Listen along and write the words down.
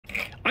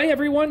Hi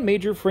everyone,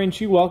 Major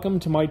Frenchy. Welcome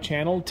to my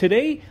channel.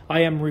 Today I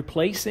am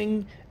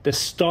replacing the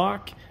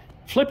stock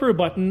flipper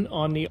button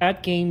on the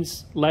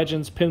AtGames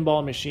Legends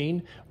pinball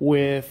machine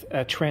with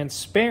a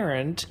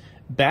transparent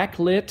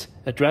backlit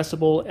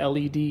addressable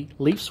LED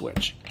leaf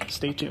switch.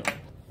 Stay tuned.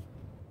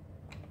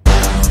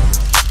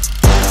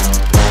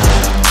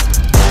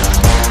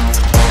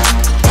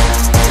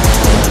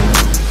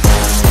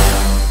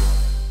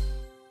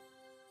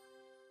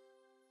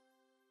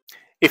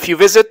 If you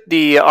visit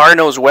the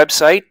Arno's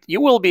website,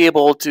 you will be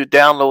able to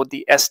download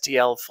the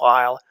STL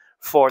file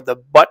for the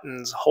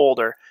buttons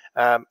holder.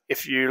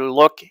 If you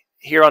look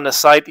here on the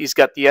site, he's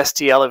got the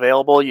STL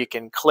available. You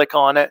can click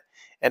on it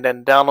and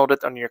then download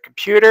it on your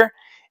computer,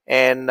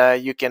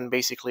 and you can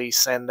basically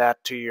send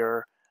that to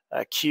your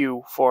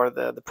queue for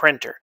the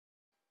printer.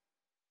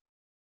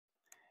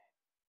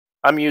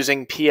 I'm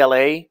using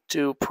PLA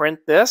to print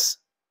this.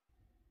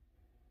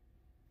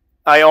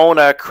 I own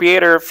a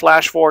Creator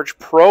FlashForge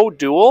Pro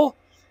Dual,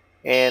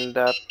 and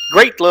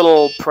great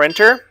little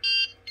printer.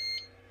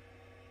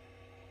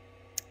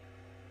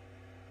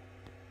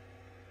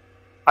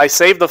 I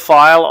save the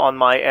file on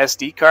my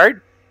SD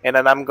card, and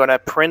then I'm going to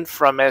print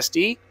from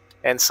SD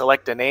and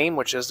select a name,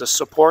 which is the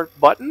support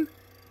button,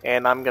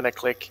 and I'm going to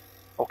click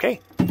OK.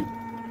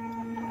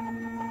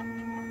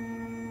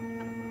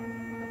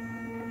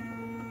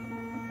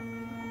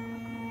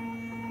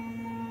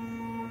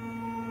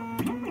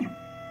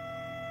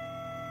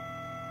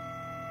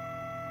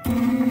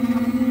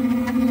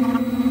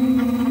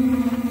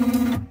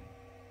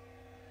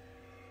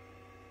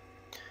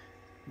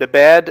 The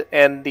bed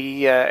and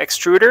the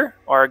extruder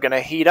are going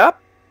to heat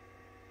up.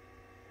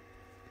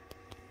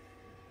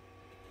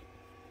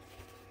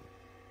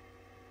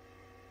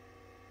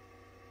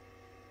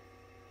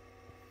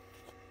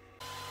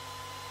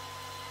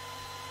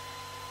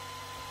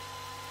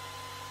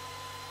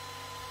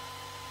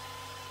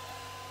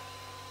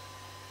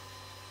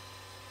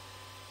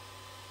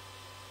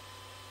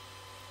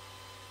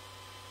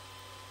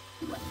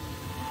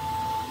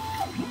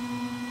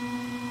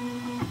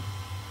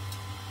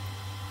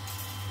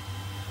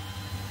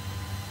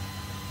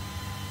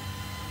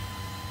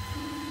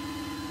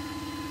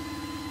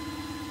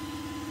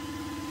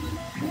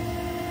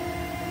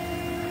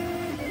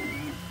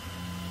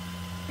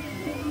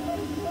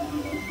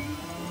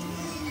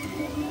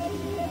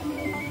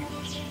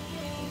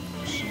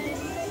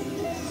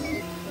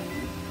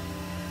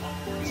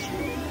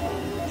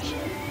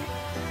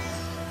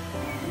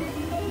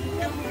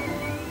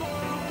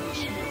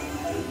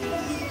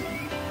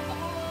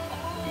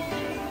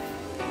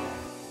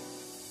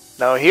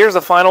 Now here's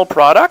the final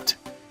product.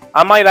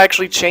 I might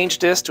actually change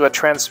this to a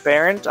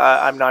transparent.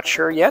 I'm not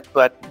sure yet,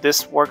 but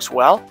this works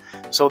well.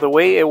 So the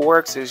way it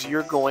works is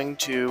you're going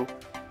to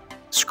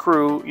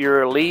screw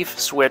your leaf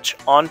switch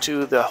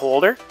onto the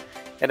holder,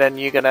 and then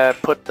you're going to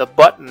put the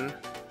button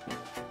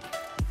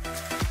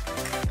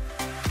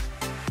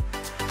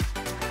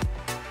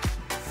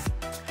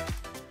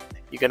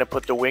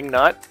the wing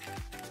nut,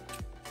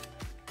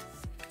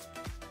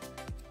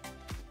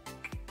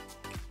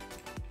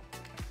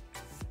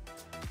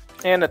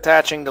 and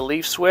attaching the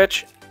leaf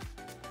switch,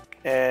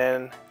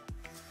 and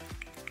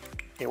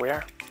here we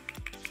are.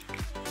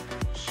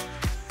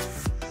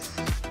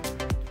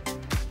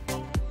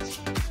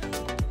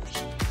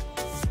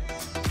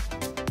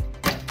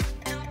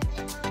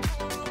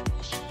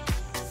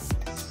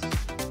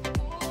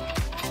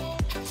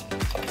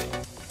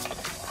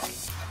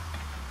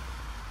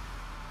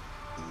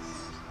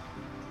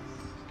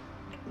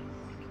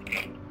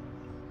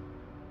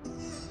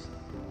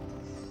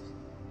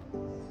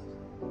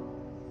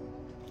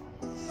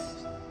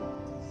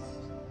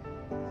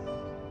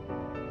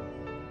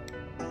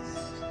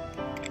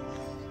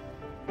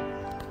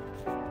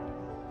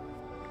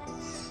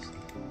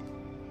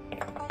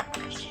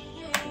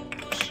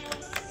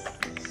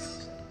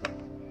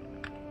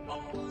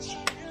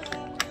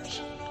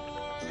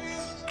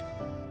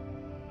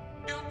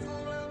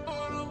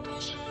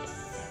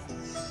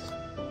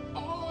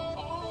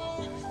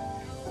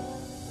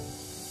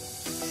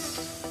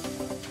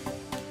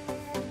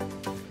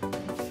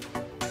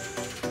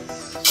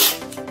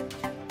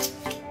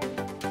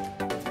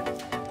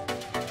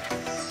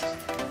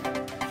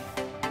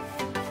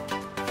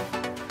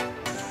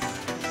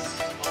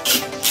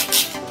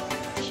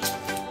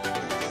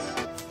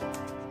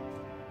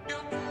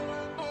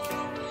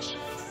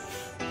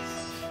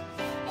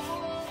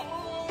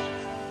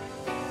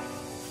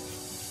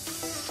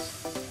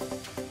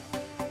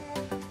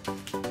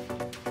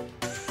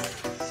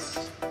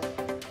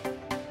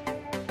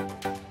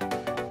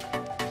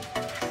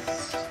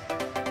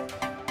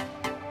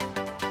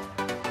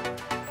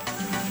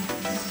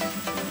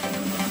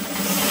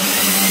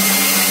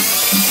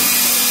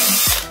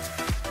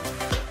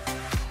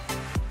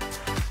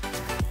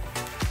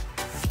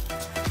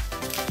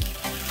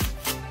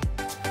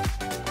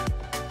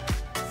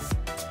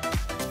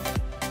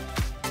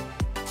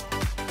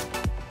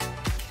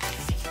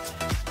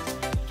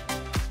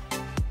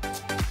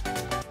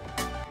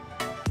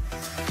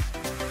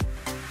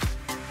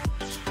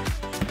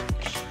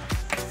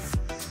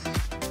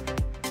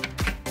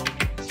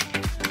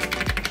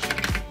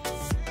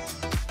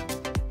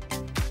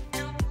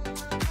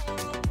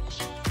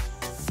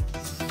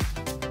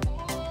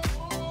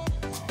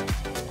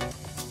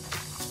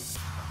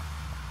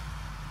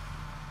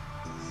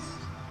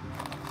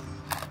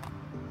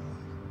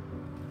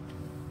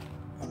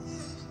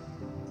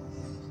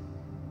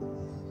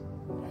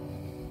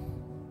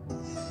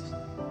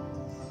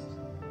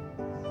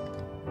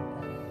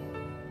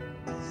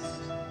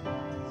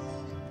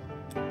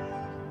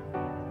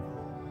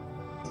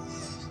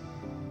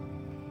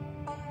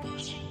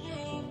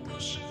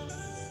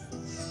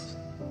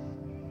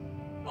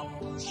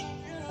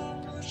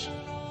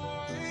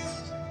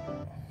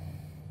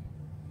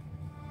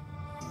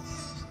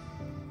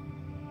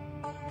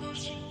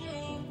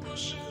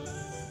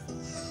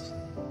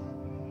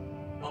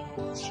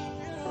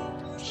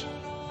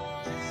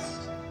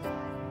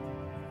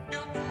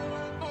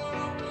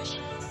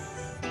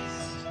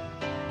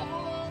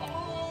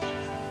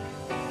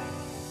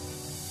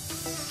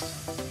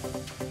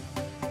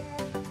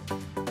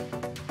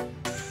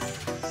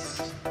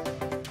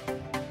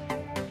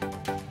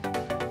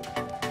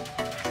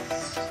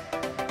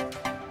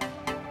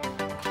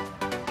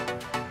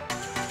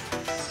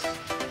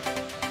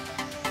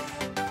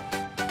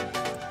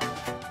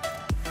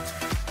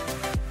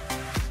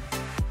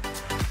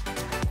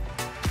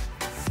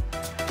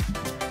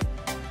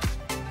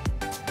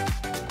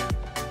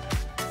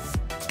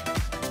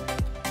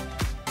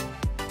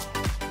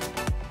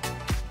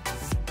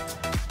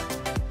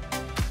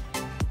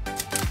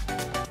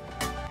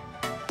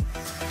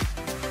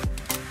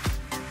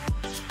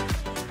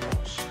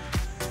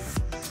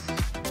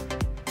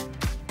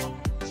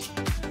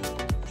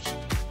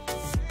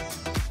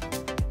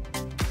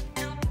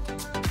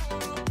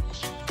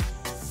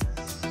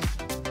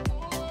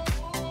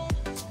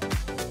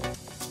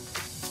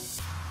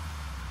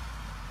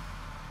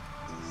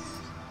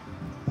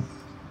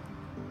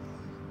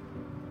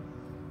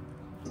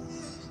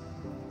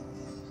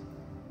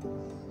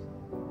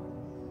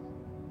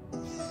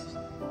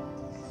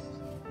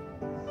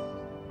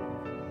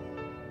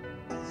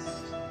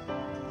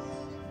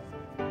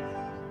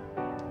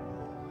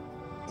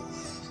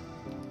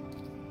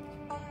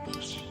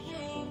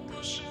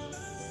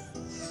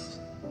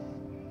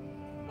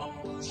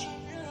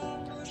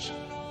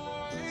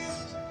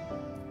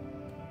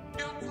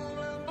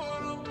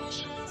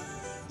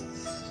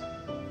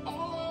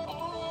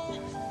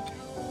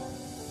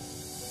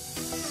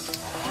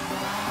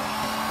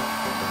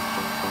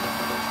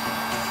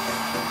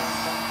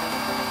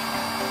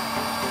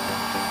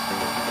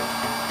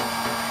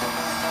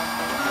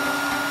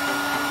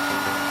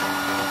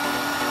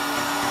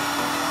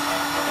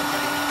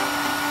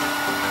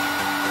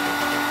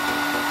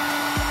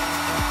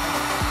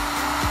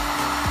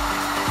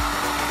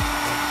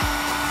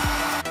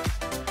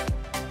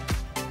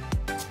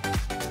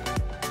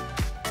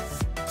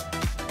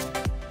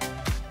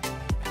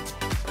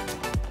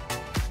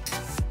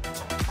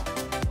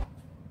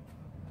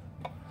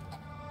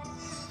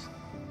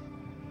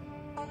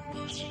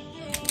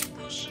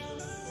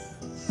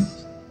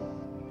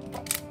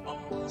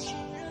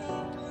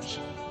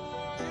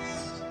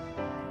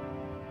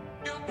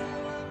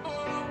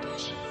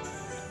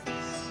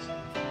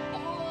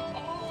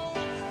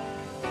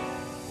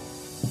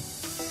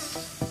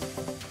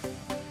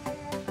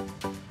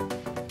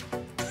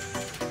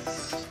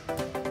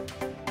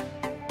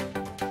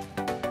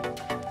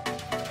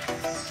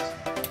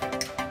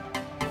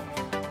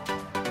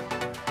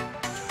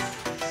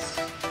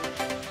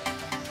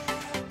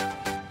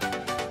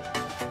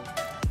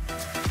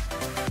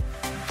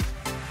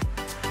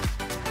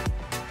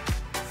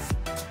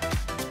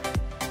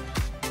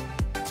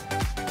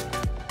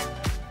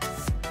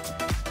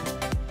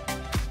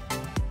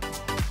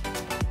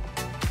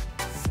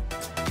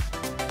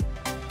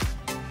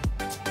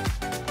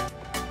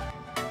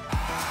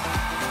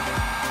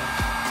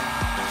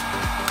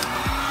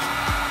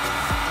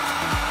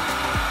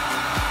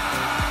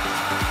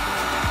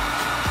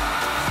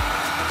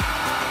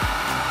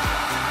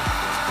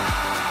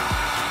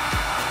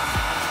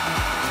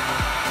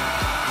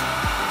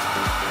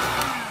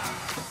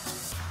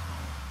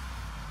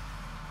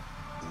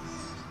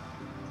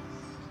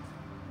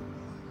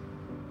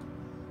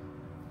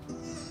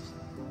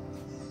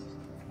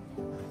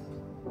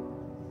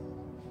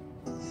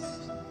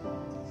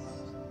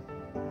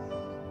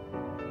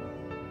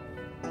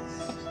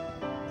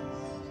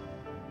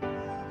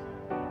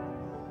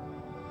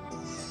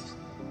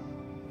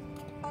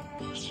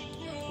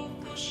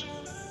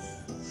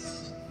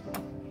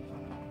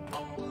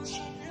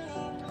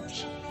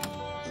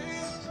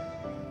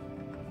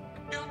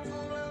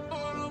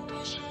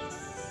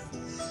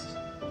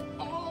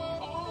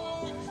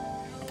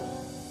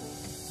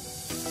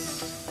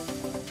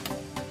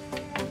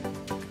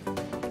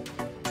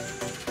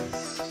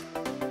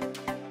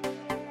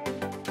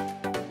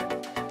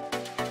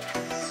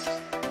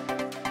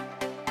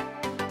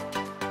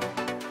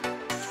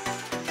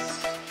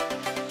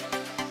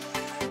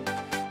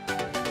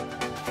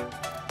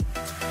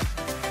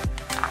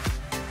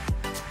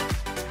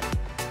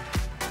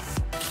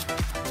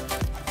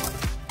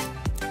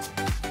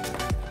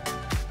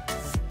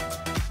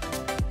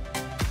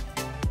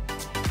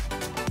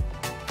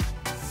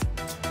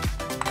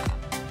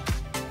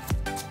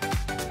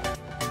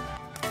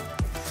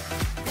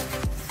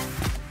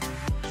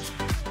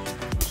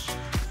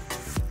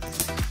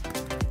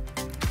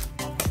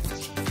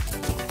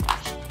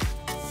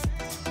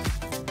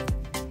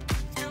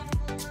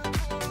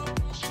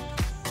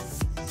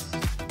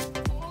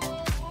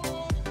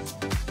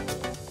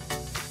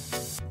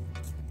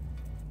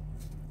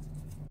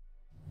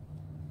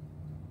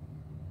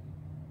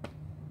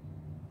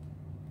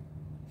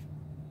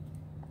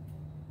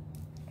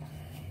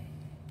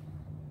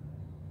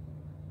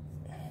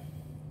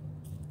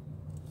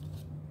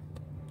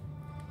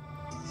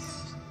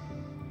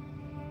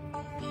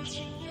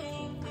 watching.